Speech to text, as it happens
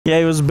Yeah,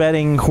 he was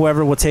betting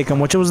whoever would take him,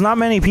 which it was not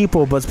many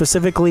people, but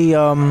specifically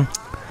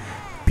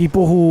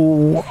people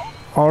who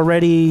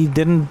already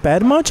didn't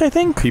bet much, I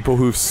think. People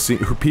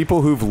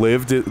who've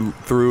lived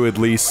through at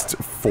least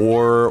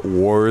 4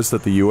 wars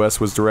that the U.S.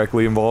 was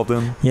directly involved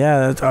in.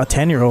 Yeah, a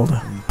 10-year-old.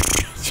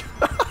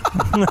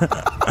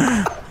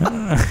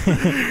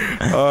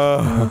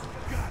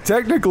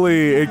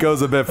 Technically, it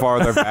goes a bit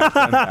farther back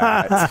than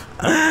that.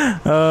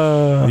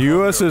 The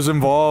U.S. is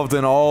involved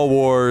in all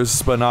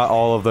wars, but not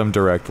all of them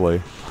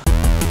directly.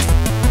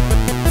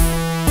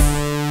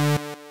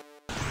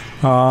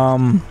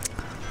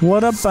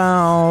 What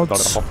about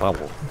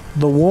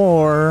the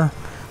war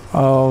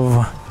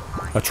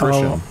of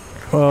attrition?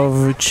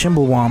 Of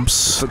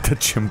Chimblewumps. The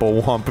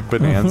Chimblewump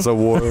Bonanza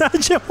War.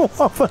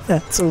 Chimblewump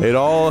Bonanza. It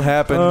all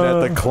happened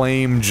at the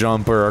claim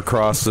jumper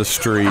across the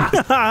street.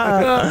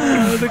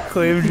 The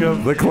claim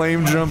jumper. The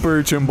claim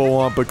jumper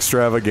Chimblewump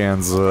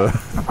extravaganza.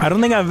 I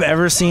don't think I've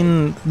ever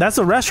seen. That's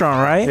a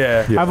restaurant, right?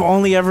 Yeah. I've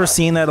only ever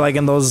seen that like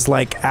in those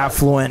like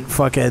affluent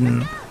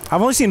fucking.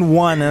 I've only seen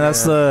one, and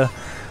that's the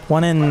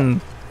one in.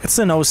 It's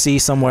an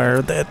OC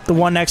somewhere. The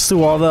one next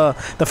to all the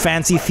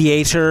fancy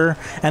theater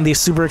and the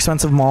super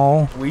expensive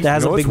mall that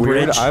has a big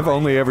bridge. I've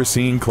only ever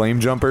seen claim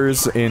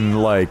jumpers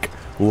in like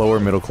lower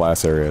middle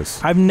class areas.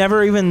 I've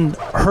never even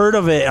heard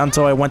of it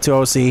until I went to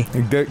OC.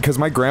 Because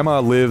my grandma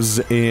lives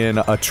in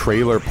a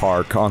trailer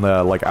park on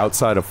the like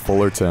outside of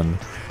Fullerton.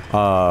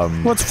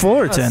 What's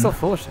Fullerton? It's still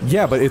Fullerton.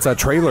 Yeah, but it's a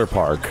trailer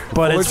park.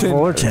 But it's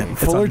Fullerton.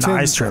 It's a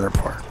nice trailer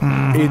park.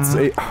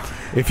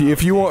 If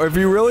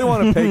you really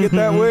want to peg it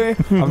that way,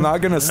 I'm not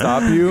gonna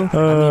stop you.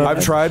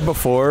 I've tried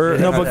before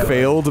and I've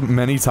failed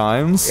many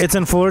times. It's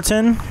in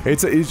Fullerton.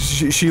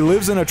 She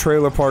lives in a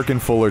trailer park in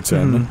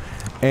Fullerton,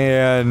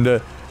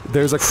 and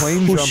there's a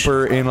claim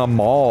jumper in a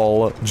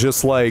mall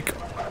just like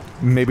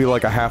maybe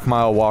like a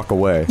half-mile walk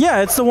away.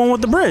 Yeah, it's the one with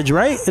the bridge,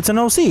 right? It's an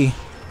OC.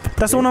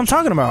 That's the one I'm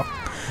talking about.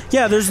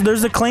 Yeah,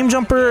 there's a claim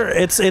jumper.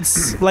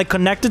 It's like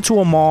connected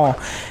to a mall,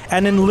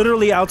 and then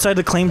literally outside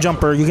the claim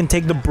jumper, you can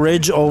take the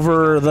bridge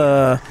over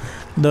the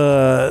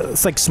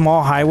it's like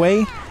small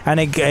highway, and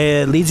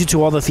it leads you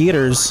to all the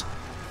theaters.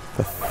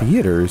 The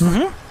theaters?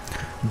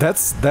 Mm-hmm.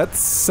 That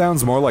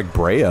sounds more like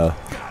Brea.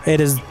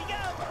 It is.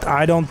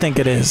 I don't think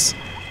it is.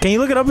 Can you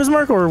look it up,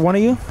 Bismarck, or one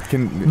of you?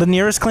 The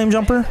nearest claim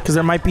jumper? Because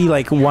there might be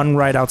like one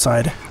right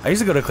outside. I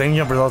used to go to claim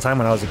jumpers all the time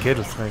when I was a kid.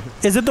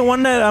 Is it the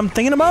one that I'm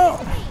thinking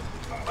about?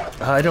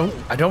 I don't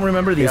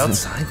remember the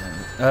outside.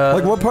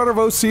 Like what part of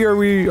OC are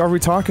we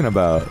talking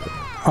about?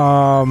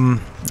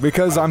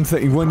 Because I'm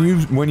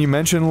when you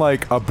mention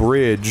like a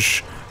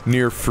bridge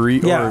near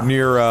or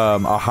near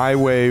a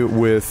highway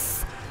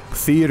with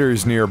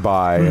theaters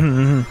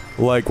nearby,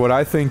 like what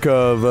I think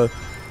of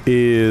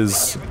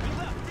is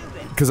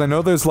because I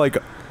know there's like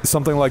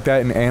something like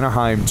that in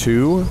Anaheim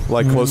too,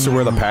 like close to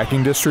where the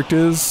packing district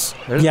is.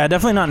 Yeah,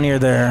 definitely not near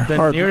there.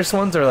 The nearest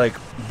ones are like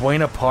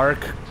Buena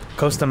Park,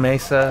 Costa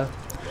Mesa.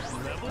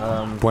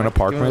 Buena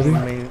Park,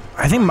 maybe?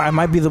 I think I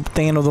might be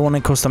thinking of the one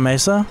in Costa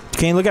Mesa.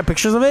 Can you look at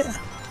pictures of it?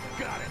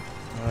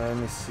 Let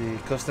me see.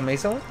 Costa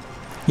Mesa one?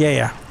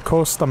 Yeah.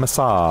 Costa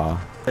Mesa. I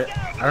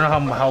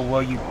don't know how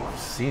well you've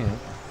seen it.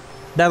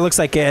 That looks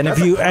like it. And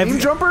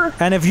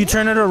if you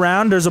turn it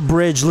around, there's a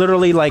bridge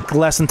literally like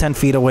less than 10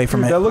 feet away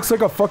from it. That looks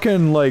like a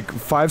fucking like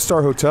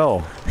 5-star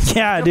hotel.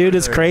 Yeah, dude,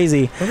 it's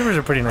crazy. Claim jumpers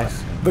are pretty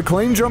nice. The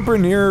claim jumper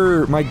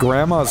near my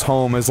grandma's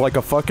home is like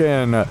a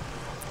fucking...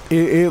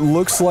 It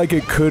looks like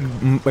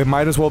it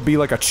might as well be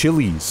like a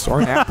Chili's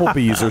or an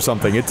Applebee's or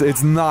something.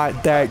 It's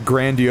not that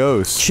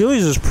grandiose.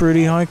 Chili's is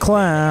pretty high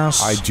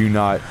class. I do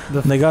not.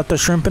 They got the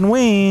shrimp and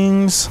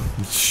wings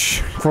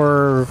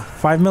for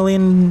 5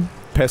 million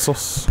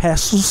pesos.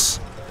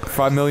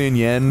 5 million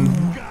yen.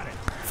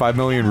 5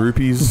 million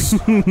rupees.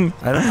 All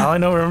I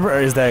remember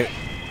is that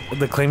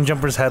the claim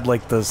jumpers had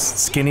like the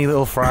skinny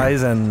little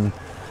fries, and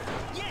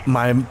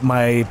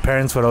my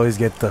parents would always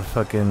get the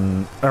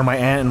fucking, or my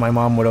aunt and my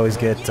mom would always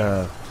get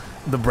the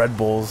bread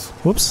bowls.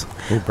 Whoops.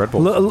 Oh, bread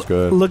bowls is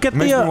good. Look at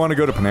Makes me want to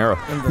go to Panera.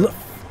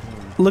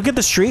 Look at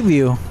the street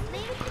view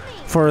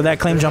for that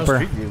claim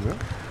jumper.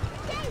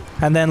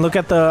 And then look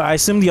at I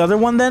assume the other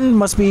one then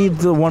must be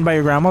the one by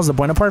your grandma's, the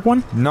Buena Park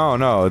one?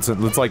 No, it's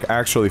like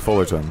actually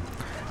Fullerton.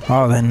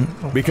 Oh, then.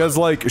 Because,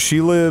 like,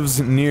 she lives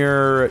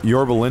near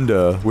Yorba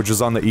Linda, which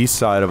is on the east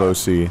side of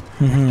OC.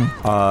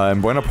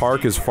 And Buena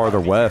Park is farther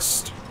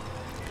west.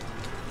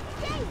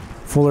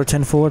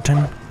 Fullerton.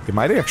 It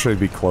might actually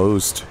be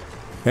closed.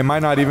 It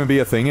might not even be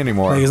a thing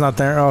anymore. Like he's not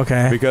there? Oh,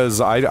 okay.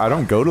 Because I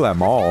don't go to that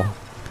mall.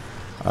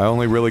 I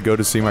only really go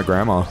to see my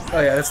grandma.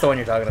 Oh, yeah, that's the one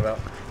you're talking about.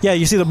 Yeah,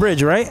 you see the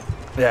bridge, right?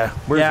 Yeah.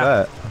 Where's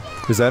that?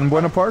 Is that in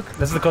Buena Park?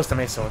 This is the Costa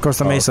Mesa one.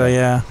 Costa Mesa, okay.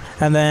 Yeah.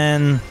 And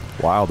then...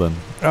 Wilden.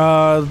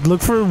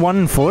 Look for one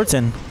in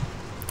Fullerton.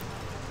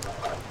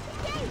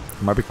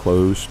 It might be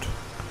closed.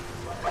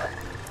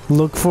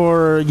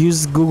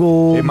 Use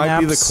Google Maps. It might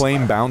be the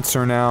claim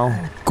bouncer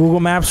now. Google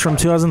Maps from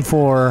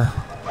 2004.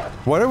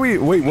 What are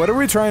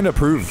we trying to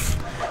prove?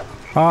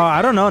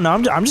 I don't know. No,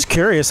 I'm just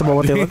curious about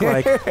what they look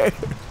like.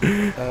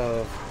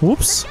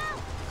 Whoops.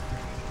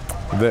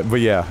 But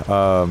yeah.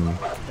 I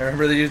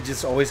remember they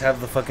just always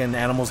have the fucking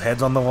animals'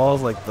 heads on the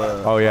walls, like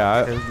the. Oh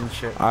yeah. heads and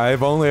shit.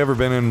 I've only ever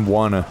been in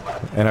one,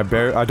 and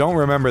I don't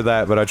remember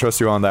that, but I trust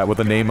you on that with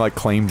a name like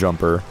Claim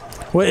Jumper.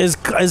 What is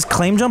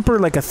Claim Jumper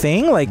like a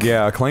thing? Like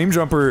yeah, Claim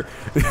Jumper.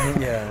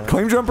 Yeah.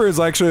 Claim Jumper is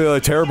actually a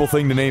terrible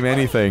thing to name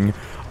anything.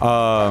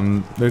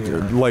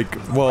 Like,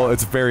 well,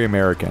 it's very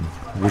American,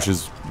 which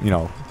is, you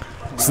know,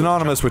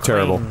 synonymous with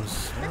terrible.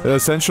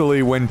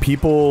 Essentially, when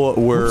people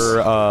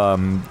were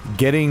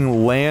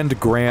getting land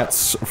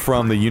grants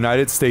from the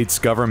United States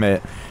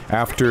government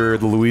after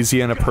the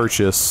Louisiana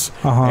Purchase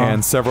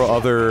and several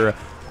other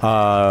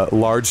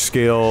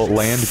large-scale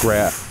land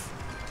grabs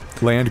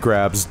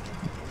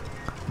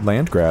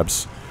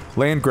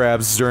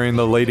during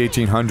the late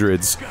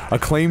 1800s, a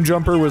claim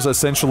jumper was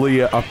essentially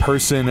a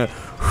person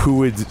who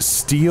would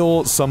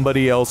steal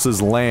somebody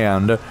else's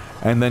land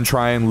and then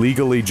try and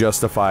legally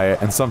justify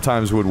it, and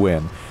sometimes would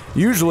win.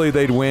 Usually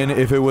they'd win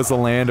if it was the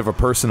land of a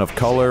person of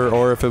color,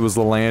 or if it was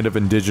the land of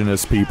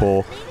indigenous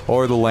people,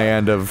 or the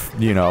land of,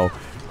 you know,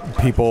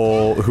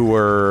 people who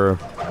were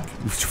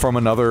from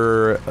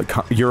another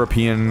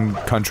European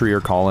country or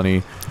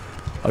colony.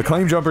 A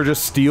claim jumper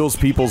just steals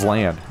people's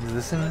land. Is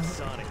this in?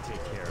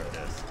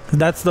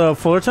 that's the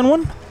Fullerton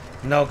one?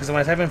 No, because when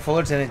I type in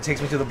Fullerton, it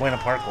takes me to the Buena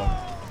Park one.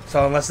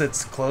 So unless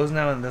it's closed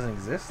now and doesn't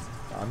exist,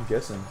 I'm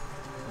guessing.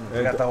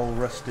 I got the old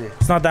rusty.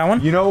 It's not that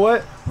one? You know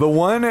what? The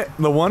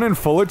one in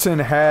Fullerton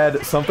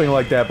had something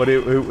like that, but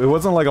it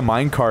wasn't like a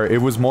minecart. It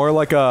was more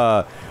like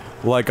a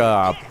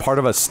part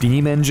of a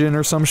steam engine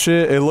or some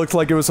shit. It looked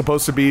like it was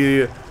supposed to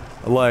be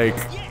like,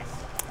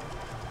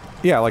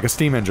 yeah, like a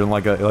steam engine,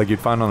 like you'd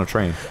find on a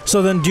train.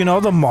 So then, do you know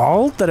the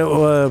mall that it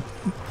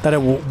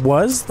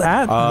was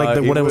at?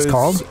 Like what it was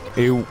called?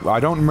 I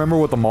don't remember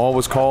what the mall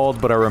was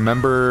called, but I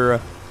remember,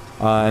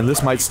 and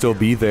this might still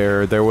be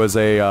there. There was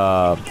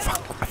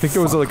I think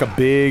there was like a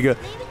big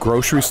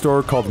grocery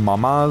store called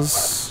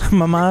Mama's.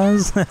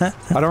 Mama's. I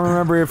don't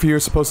remember if you're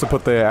supposed to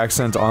put the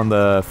accent on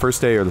the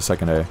first day or the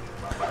second day.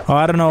 Oh,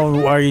 I don't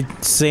know. Are you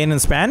saying in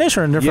Spanish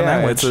or in a different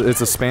language? Yeah,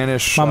 it's a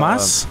Spanish.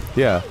 Mama's?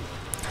 Yeah.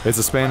 It's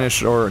a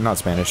Spanish, or not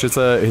Spanish, it's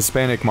a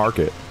Hispanic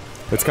market.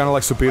 It's kind of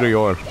like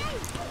Superior.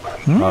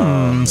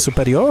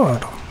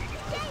 Superior.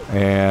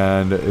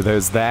 And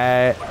there's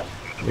that.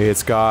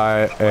 It's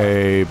got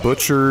a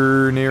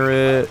butcher near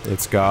it.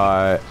 It's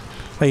got...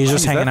 But he's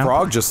just hanging that out.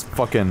 frog just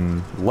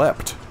fucking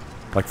leapt.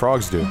 Like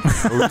frogs do.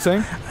 What were you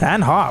saying?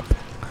 And hop.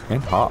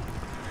 And hop.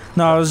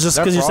 No, it was just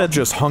because you said...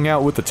 just hung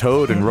out with the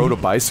toad and rode a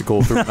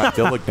bicycle through an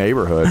idyllic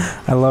neighborhood.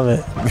 I love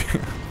it.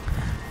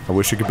 I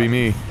wish it could be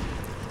me.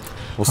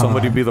 Will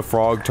somebody be the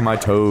frog to my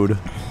toad?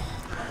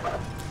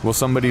 Will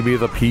somebody be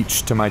the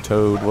peach to my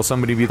toad? Will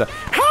somebody be the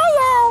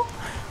hello?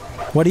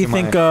 What do you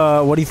think?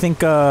 What do you think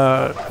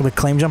the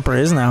claim jumper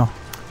is now?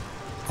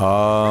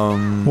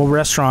 What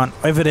restaurant?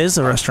 If it is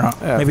a restaurant,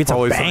 yeah, maybe it's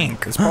a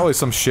bank. It's probably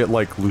some shit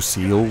like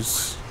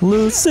Lucille's.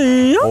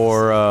 Lucille.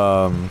 Or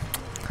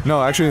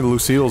no, actually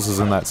Lucille's is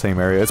in that same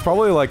area. It's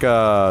probably like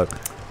I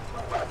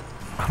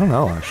don't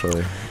know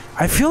actually.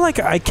 I feel like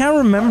I can't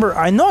remember.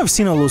 I know I've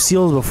seen a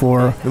Lucille's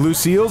before.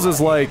 Lucille's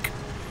is like,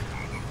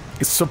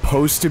 it's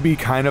supposed to be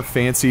kind of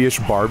fancy-ish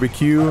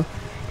barbecue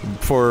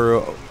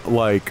for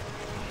like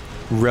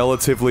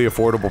relatively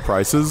affordable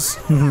prices.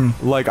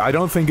 Like, I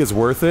don't think it's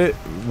worth it.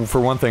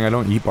 For one thing, I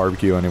don't eat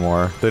barbecue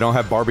anymore. They don't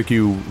have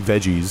barbecue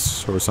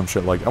veggies or some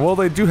shit like that. Well,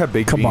 they do have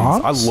baked beans.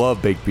 I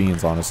love baked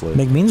beans, honestly.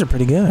 Baked beans are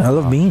pretty good. I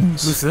love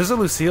beans. There's a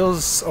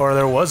Lucille's, or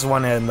there was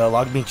one in the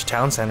Long Beach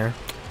Town Center.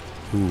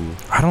 Ooh.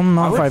 I don't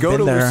know if I've been there.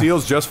 I would go to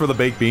Lucille's just for the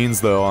baked beans,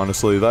 though.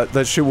 Honestly,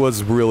 that shit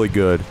was really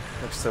good.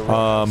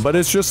 But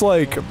it's just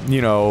like,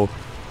 you know,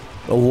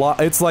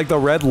 it's like the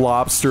Red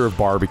Lobster of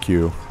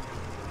barbecue.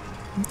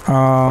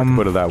 I can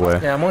put it that way.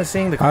 Yeah, I'm only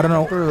seeing the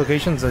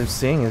locations I'm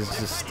seeing is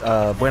just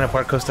Buena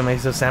Park, Costa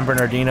Mesa, San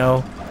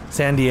Bernardino,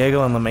 San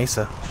Diego, and La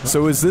Mesa.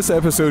 So is this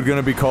episode going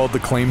to be called the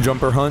Claim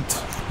Jumper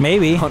Hunt?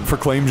 Maybe. Hunt for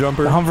Claim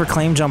Jumper? The Hunt for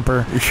Claim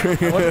Jumper.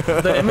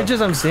 The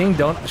images I'm seeing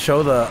don't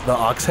show the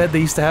ox head they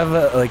used to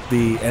have, like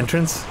the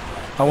entrance.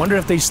 I wonder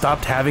if they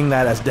stopped having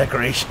that as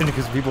decoration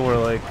because people were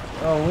like,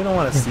 oh, we don't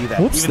want to see that.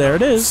 Whoops, there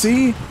it is.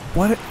 See?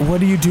 What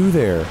do you do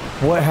there?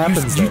 What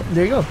happens there?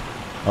 There you go.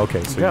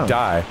 Okay, so you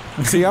die.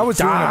 See, I was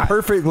doing a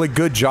perfectly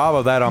good job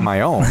of that on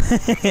my own.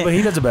 But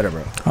he does it better,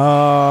 bro.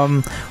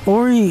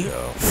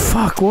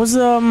 Fuck, what was,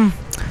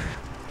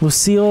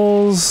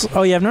 Lucille's...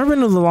 Oh, yeah, I've never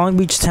been to the Long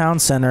Beach Town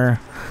Center.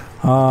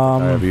 I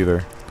have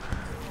either.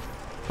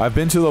 I've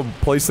been to the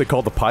place they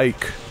call the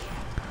Pike,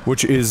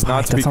 which is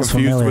not to be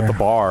confused with the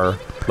bar,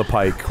 the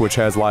Pike, which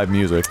has live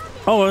music.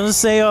 Oh, I was gonna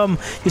say,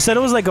 you said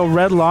it was like a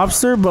Red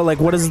Lobster, but like,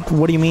 what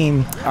do you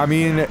mean? I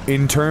mean,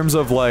 in terms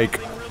of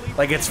like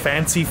it's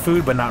fancy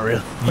food, but not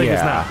really. Like, yeah,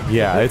 it's not.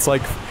 Yeah,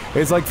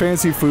 it's like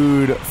fancy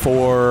food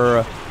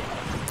for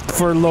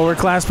lower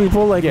class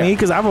people like me,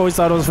 because I've always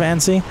thought it was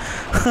fancy.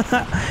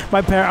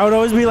 I would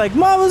always be like,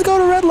 Mom, let's go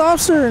to Red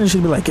Lobster, and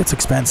she'd be like, it's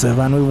expensive,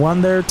 and we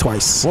won there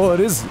twice. Well,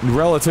 it is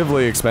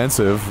relatively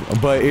expensive,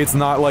 but it's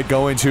not like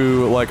going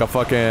to like a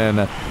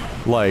fucking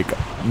like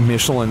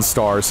Michelin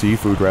star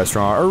seafood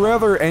restaurant, or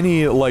rather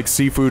any like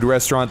seafood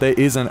restaurant that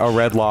isn't a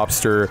Red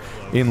Lobster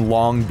in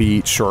Long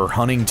Beach or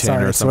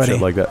Huntington or some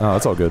shit like that. Oh,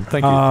 that's all good.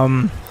 Thank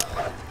you.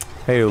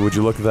 Hey, would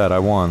you look at that? I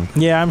won.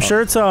 Yeah, I'm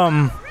sure it's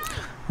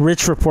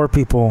rich for poor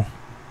people.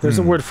 There's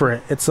a word for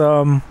it. It's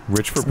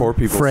rich for poor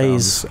people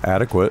phrase. Sounds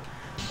adequate.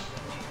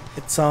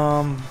 It's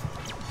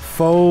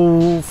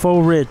faux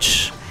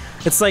rich.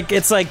 It's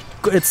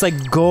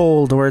like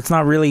gold, where it's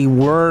not really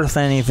worth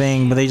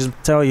anything, but they just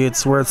tell you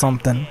it's worth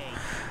something.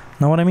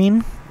 Know what I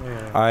mean?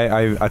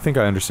 Yeah. I think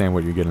I understand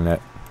what you're getting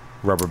at.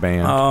 Rubber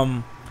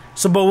band.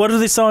 So, but what do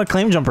they sell at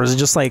Claim Jumper? Is it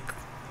just like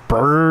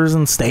burgers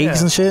and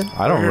steaks and shit?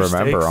 I don't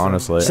remember,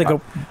 honestly.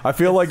 Like I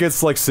feel like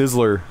it's like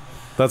Sizzler.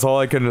 That's all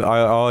I can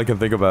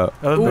think about.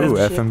 Ooh,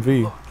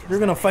 FMV. You're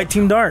gonna fight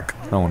Team Dark.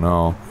 Oh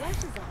no.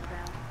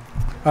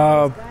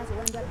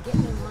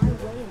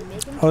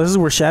 Oh, this is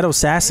where Shadow's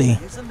sassy.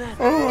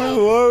 Oh, I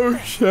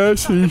love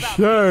Sassy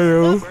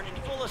Shadow.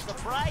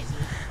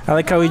 I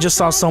like how we just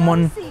saw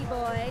someone.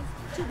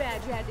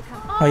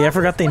 Oh yeah, I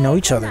forgot they know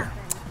each other.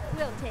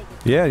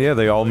 Yeah,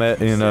 they all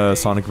met in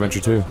Sonic Adventure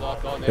 2.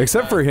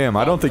 Except for him,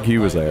 I don't think he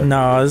was there.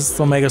 No, this is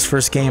Omega's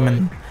first game,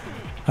 and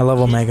I love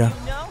Omega.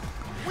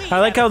 I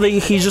like how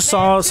he just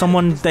saw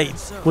someone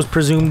that was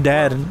presumed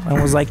dead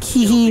and was like,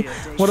 hee hee,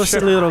 what a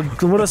silly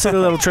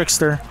little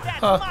trickster.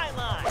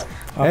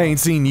 I ain't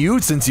seen you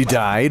since you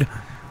died.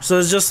 So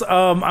it's just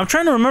I'm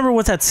trying to remember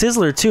what's at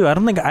Sizzler too.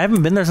 I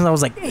haven't been there since I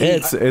was like 8.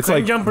 It's Claim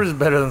like Jumper is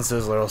better than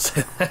Sizzler. I'll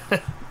say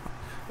that.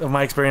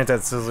 My experience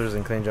at Sizzlers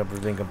and Claim Jumper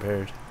being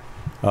compared.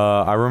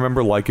 I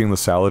remember liking the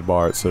salad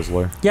bar at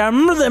Sizzler. Yeah, I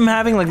remember them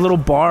having like little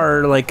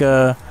bar, or like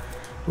not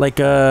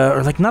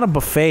a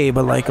buffet,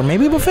 but like, or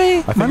maybe a buffet.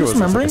 I think it was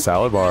just like a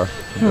salad bar.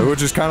 It was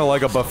just kind of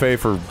like a buffet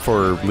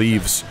for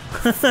leaves.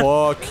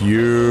 Fuck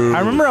you. I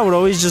remember I would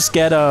always just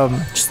get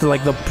just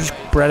like the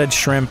breaded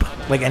shrimp,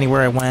 like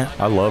anywhere I went.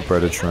 I love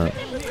breaded shrimp.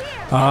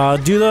 Yeah.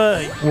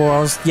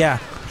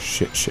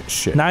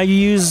 Shit. Now you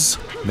use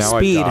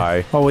speed.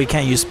 I die. Oh, we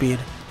can't use speed.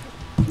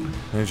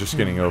 And just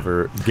getting it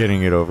over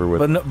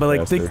with. But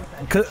like,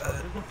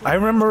 I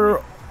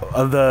remember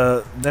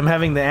them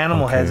having the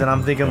animal heads, and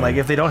I'm thinking like,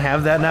 if they don't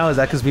have that now, is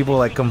that because people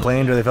like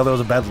complained or they felt it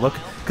was a bad look?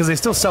 Because they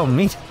still sell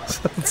meat.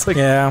 So it's like,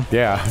 yeah.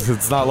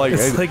 It's not like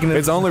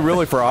it's only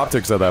really for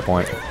optics at that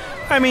point.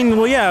 I mean,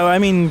 well, yeah. I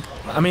mean,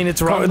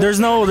 it's wrong. There's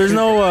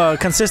no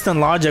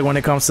consistent logic when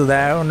it comes to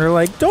that. When they're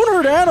like, "Don't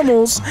hurt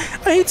animals."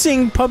 I hate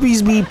seeing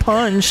puppies be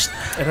punched,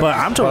 but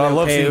I'm totally I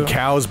love seeing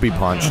cows be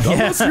punched. Yeah.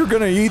 Unless you're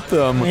gonna eat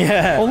them.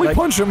 Yeah. Only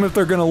punch them if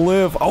they're gonna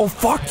live. Oh,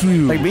 fuck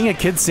you. Like being a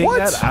kid seeing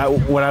that.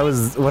 When I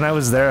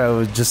was there, I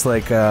was just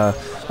like,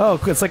 oh,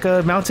 it's like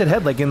a mounted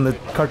head, like in the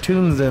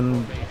cartoons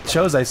and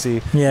shows I see.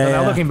 Yeah. And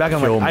now looking back,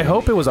 I'm like, I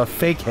hope it was a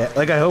fake head.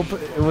 Like I hope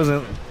it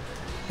wasn't.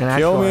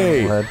 Kill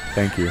me.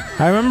 Thank you.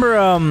 I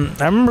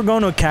remember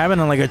going to a cabin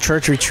on like a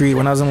church retreat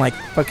when I was in like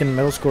fucking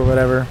middle school or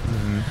whatever,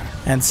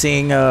 and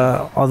seeing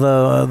all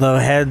the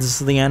heads,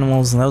 the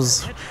animals, and that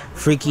was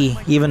freaky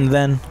even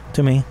then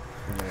to me.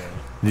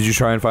 Did you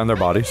try and find their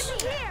bodies?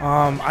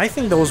 I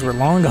think those were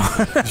long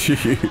gone.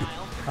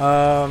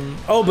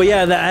 But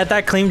yeah, at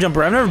that Claim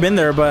Jumper, I've never been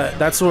there, but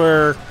that's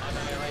where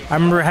I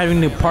remember having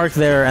to park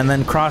there and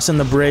then crossing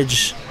the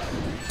bridge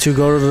to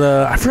go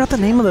to I forgot the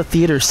name of the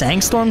theater,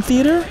 Sangstorm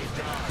Theater?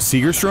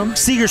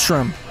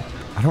 Segerstrom.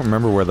 I don't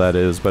remember where that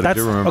is, but that's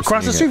I do remember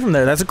across the street from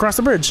there. That's across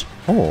the bridge.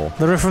 Oh.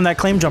 Literally from that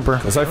Claim Jumper.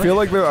 Because I feel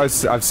like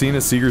I've seen a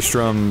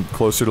Segerstrom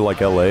closer to like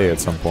LA at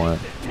some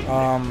point.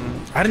 I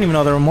didn't even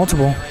know there were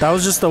multiple. That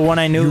was just the one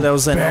I knew that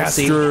was in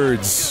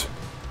bastards.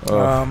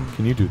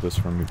 Can you do this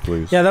for me,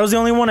 please? Yeah, that was the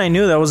only one I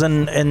knew that was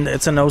in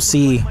it's an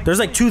OC. There's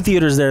like 2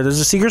 theaters there. There's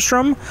a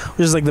Segerstrom,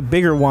 which is like the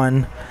bigger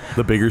one.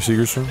 The bigger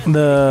Segerstrom?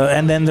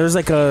 And then there's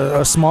like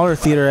a smaller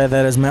theater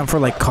that is meant for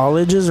like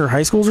colleges or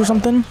high schools or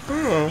something.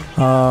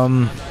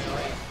 God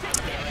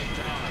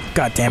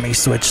damn it, he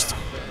switched.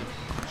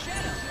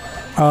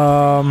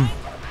 That's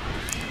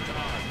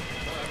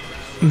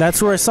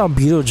where I saw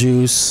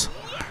Beetlejuice.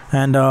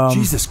 And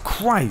Jesus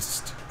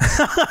Christ.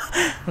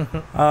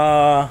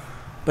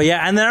 But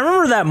yeah, and then I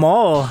remember that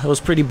mall. It was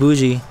pretty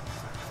bougie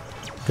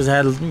because it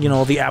had, you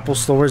know, the Apple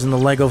stores and the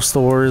Lego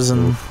stores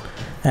and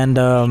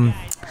the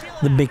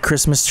big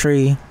Christmas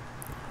tree.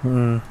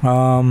 I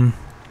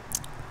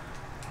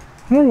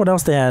remember what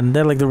else they had.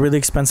 They had like the really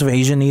expensive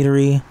Asian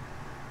eatery.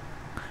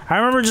 I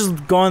remember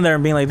just going there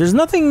and being like, "There's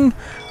nothing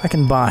I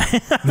can buy."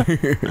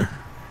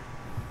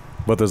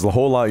 But there's a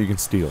whole lot you can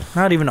steal.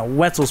 Not even a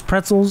Wetzel's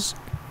Pretzels.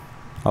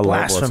 I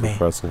love Blasphemy.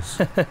 Wetzel's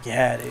pretzels.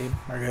 Yeah, dude,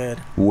 they're good.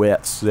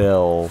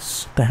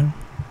 Wetzel's. The hell?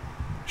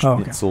 Oh,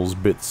 okay.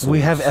 Schnitzels, bits.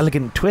 We have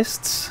elegant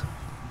twists.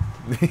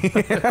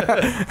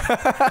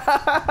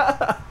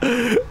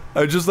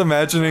 I'm just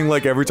imagining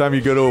like every time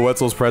you go to a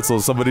Wetzel's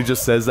Pretzels, somebody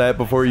just says that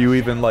before you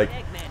even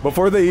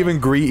before they even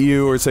greet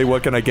you or say,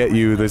 "What can I get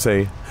you?" They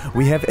say,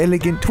 "We have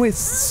elegant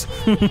twists."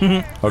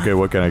 Okay,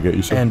 what can I get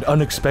you, sir? And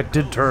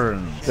unexpected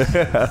turns.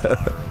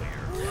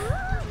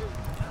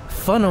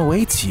 Fun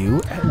awaits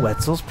you at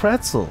Wetzel's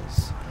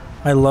Pretzels.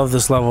 I love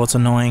this level. It's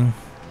annoying.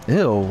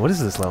 Ew, what is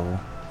this level?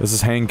 This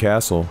is Hang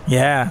Castle.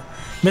 Yeah.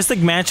 Mystic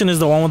Mansion is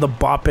the one with the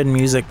bop-in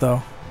music,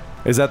 though.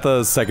 Is that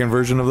the second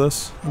version of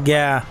this?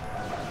 Yeah.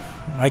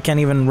 I can't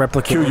even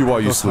replicate Kill it. you while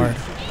you Goes sleep.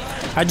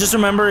 hard. I just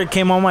remember it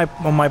came on my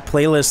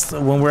playlist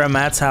when we were at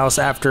Matt's house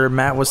after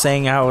Matt was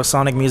saying how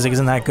Sonic music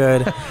isn't that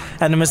good.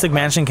 And the Mystic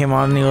Mansion came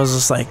on and he was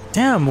just like,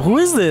 damn, who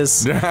is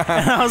this? And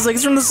I was like,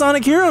 it's from the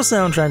Sonic Hero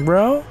soundtrack,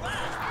 bro.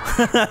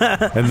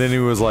 And then he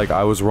was like,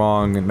 I was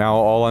wrong. Now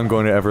all I'm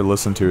going to ever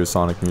listen to is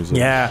Sonic music.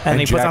 Yeah, and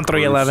he puts Jack on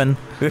 311.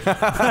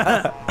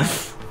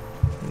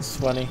 It's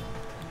funny.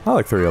 I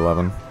like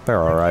 311.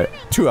 They're alright.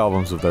 2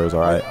 albums of theirs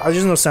alright. I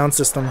just know Sound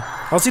System.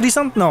 LCD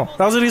Sound? No,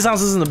 LCD Sound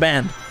System is the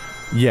band.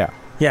 Yeah.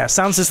 Yeah,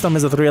 Sound System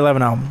is a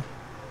 311 album.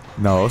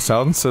 No,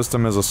 Sound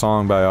System is a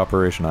song by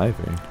Operation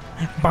Ivy.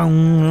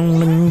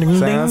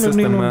 Sound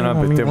System and a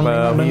bit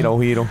of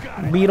weedle.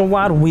 Weedle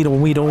waddle, weedle,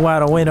 weedle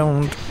waddle,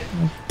 weedle. of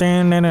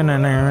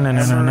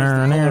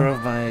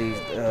my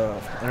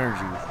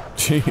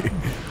energy.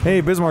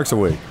 Hey, Bismarck's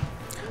awake.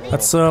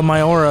 That's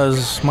my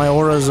auras. My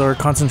auras are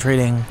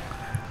concentrating.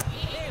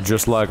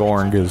 Just like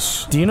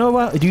oranges. Do you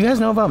guys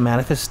know about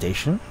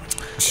manifestation?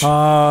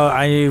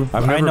 I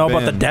never know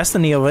about the been.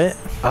 destiny of it.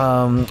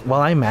 Well,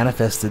 I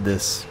manifested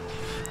this.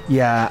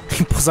 Yeah.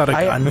 He pulls out a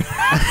gun.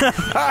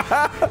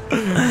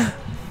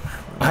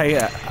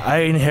 I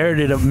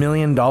inherited $1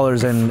 million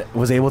and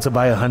was able to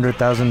buy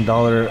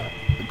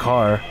 $100,000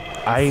 car.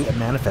 I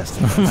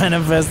manifested it.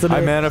 Manifested it.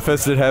 I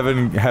manifested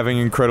having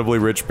incredibly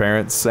rich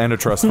parents and a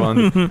trust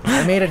fund.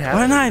 I made it Why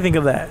happen. didn't I think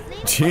of that?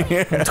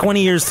 Yeah.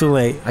 20 years too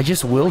late. I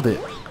just willed it.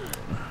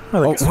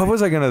 Oh, what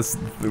was I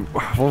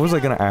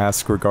gonna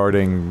ask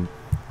regarding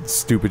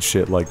stupid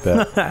shit like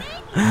that?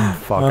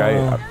 Fuck,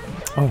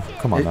 oh,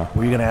 come on now.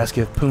 Were you going to ask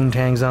if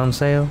Poontang's on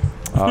sale?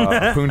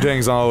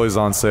 Poontang's always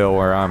on sale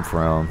where I'm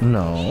from.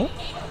 No.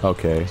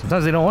 Okay.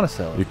 Sometimes they don't want to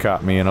sell You it.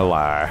 caught me in a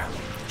lie.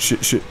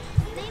 Shit.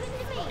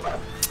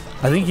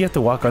 I think you have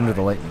to walk under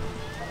the lightning.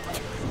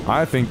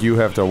 I think you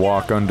have to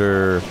walk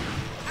under...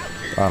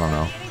 I don't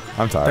know.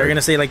 I'm tired. They're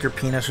gonna say like your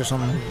penis or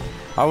something.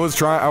 I was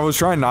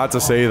trying not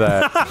to say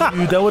that.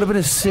 Dude, that would have been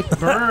a sick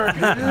burn,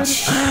 dude.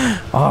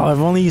 Oh, if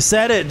only you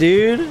said it,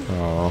 dude.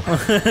 Oh.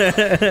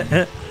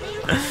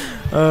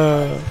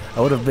 I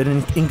would have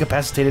been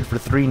incapacitated for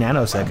 3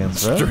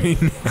 nanoseconds,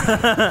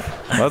 bro.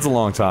 That's a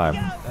long time.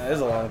 That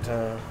is a long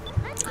time.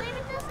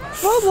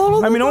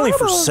 I mean, only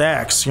for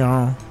sex, you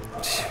know.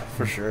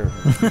 For sure.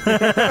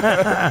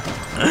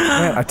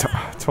 Man, I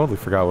totally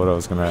forgot what I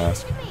was gonna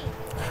ask.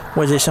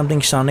 Was it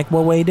something Sonic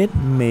related?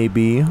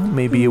 Maybe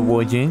it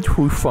wasn't.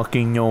 Who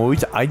fucking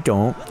knows? I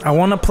don't. I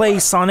want to play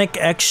Sonic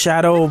X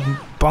Shadow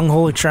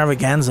Bunghole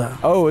Extravaganza.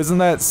 Oh, isn't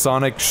that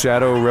Sonic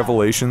Shadow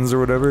Revelations or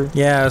whatever?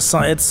 Yeah,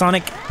 it's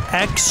Sonic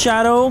X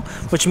Shadow,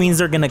 which means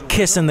they're gonna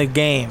kiss in the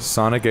game.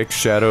 Sonic X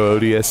Shadow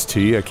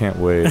ODST? I can't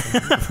wait.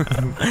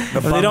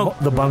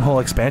 The bunghole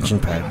expansion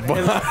pack.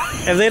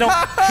 If they don't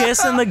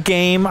kiss in the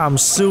game, I'm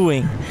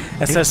suing.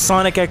 It says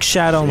Sonic X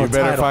Shadow in You the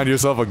better title. find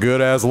yourself a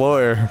good-ass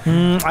lawyer.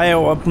 I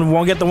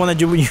won't get the one that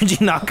Yuji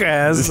Naka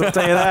has, I'll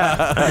tell you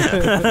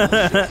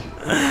that.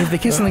 If they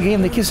kiss in the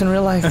game, they kiss in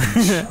real life.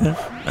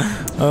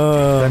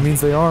 That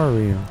means they are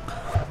real.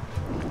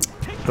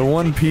 The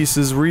One Piece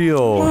is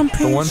real.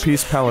 The One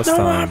Piece Palestine.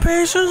 The One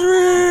Piece is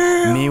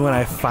real. Me when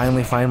I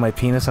finally find my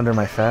penis under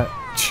my fat.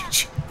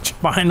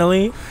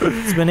 Finally.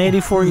 It's been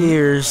 84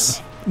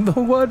 years. The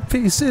One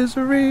Piece is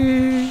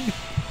real.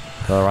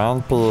 The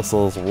One Piece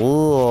is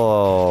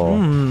real.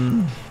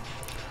 Hmm.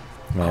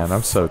 Man,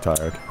 I'm so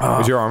tired.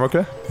 Is your arm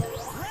okay?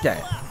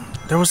 Yeah.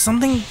 There was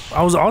something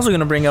I was also going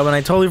to bring up and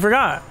I totally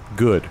forgot.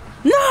 Good.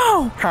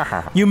 No!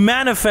 You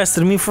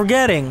manifested me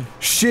forgetting.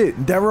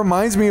 Shit, that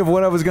reminds me of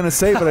what I was gonna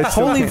say, but I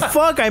still Holy can't.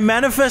 fuck, I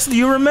manifested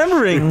you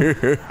remembering.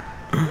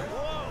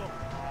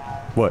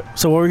 What?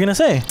 So what were we going to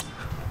say?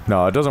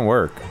 No, it doesn't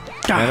work.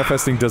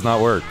 Manifesting does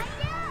not work.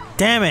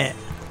 Damn it.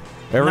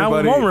 Everybody.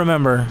 Now we won't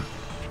remember.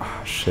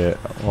 Shit.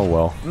 Oh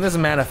well. This is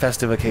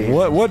manifestive occasion.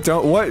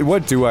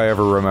 What do I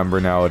ever remember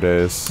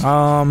nowadays?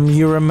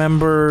 You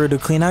remember to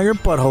clean out your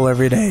butthole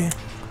every day.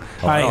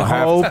 I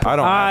hope.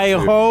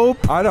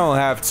 I don't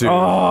have to.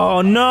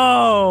 Oh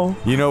no!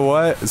 You know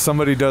what?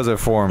 Somebody does it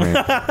for me.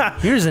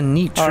 Here's a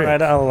neat trick. All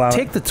right, I'll allow it.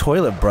 Take the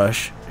toilet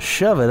brush,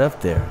 shove it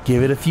up there,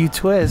 give it a few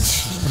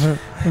twists,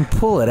 and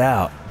pull it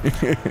out.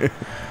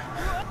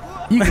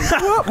 You can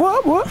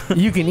what?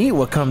 You can eat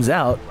what comes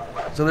out,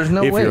 so there's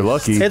no If waste. you're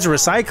lucky. It's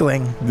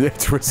recycling.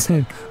 It's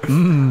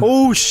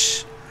Oh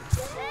shh!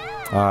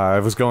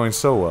 it was going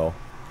so well.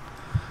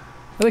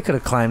 They could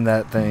have climbed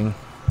that thing.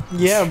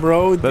 Yeah,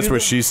 bro. That's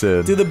what she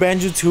said. Do the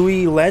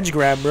Banjo-Tooie ledge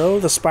grab, bro.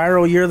 The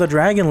Spiral Year of the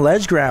Dragon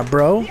ledge grab,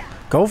 bro.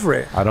 Go for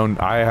it.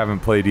 I haven't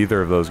played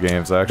either of those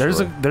games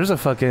actually. There's a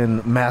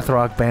fucking math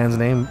rock band's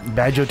name,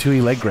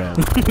 Banjo-Tooie leg grab.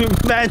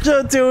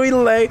 Banjo-Tooie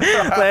ledge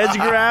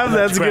grab.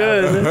 That's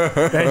good.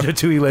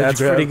 Banjo-Tooie leg That's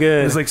grab. pretty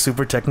good. It's like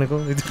super technical.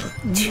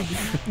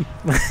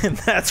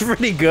 That's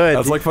pretty good.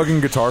 That's like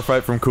fucking Guitar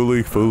Fight from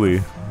Cooley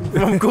Fooly.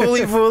 From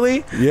Cooley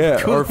Fooly. Yeah,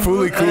 or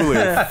Fooly Cooley.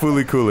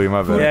 Fooly Cooley,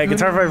 my bad. Yeah,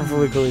 Guitar Fight from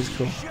Fooly Cooley is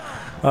cool.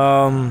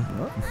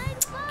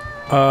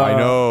 I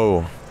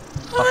know.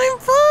 I'm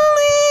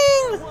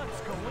falling.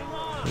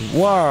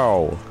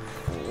 Wow.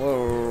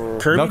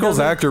 Kirby Knuckles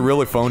doesn't- actor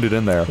really phoned it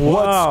in there.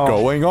 Wow. What's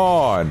going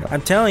on?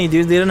 I'm telling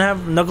you, dude,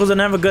 Knuckles didn't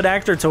have a good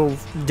actor till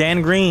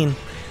Dan Green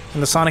in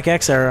the Sonic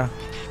X era.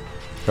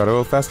 Gotta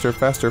go faster,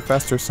 faster,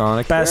 faster,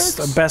 Sonic.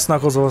 Best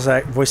Knuckles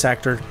voice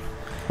actor.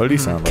 What did he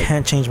sound like?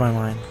 Can't change my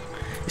mind.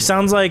 He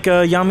sounds like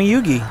Yami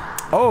Yugi.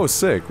 Oh,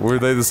 sick. Were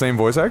they the same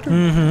voice actor?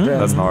 Mm-hmm.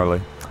 That's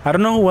gnarly. I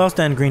don't know who else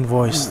Dan Green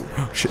voiced.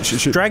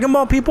 Shit. Dragon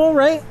Ball people,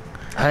 right?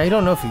 I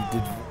don't know if he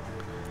did.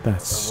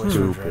 That's voice for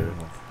stupid. Dragon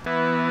Ball.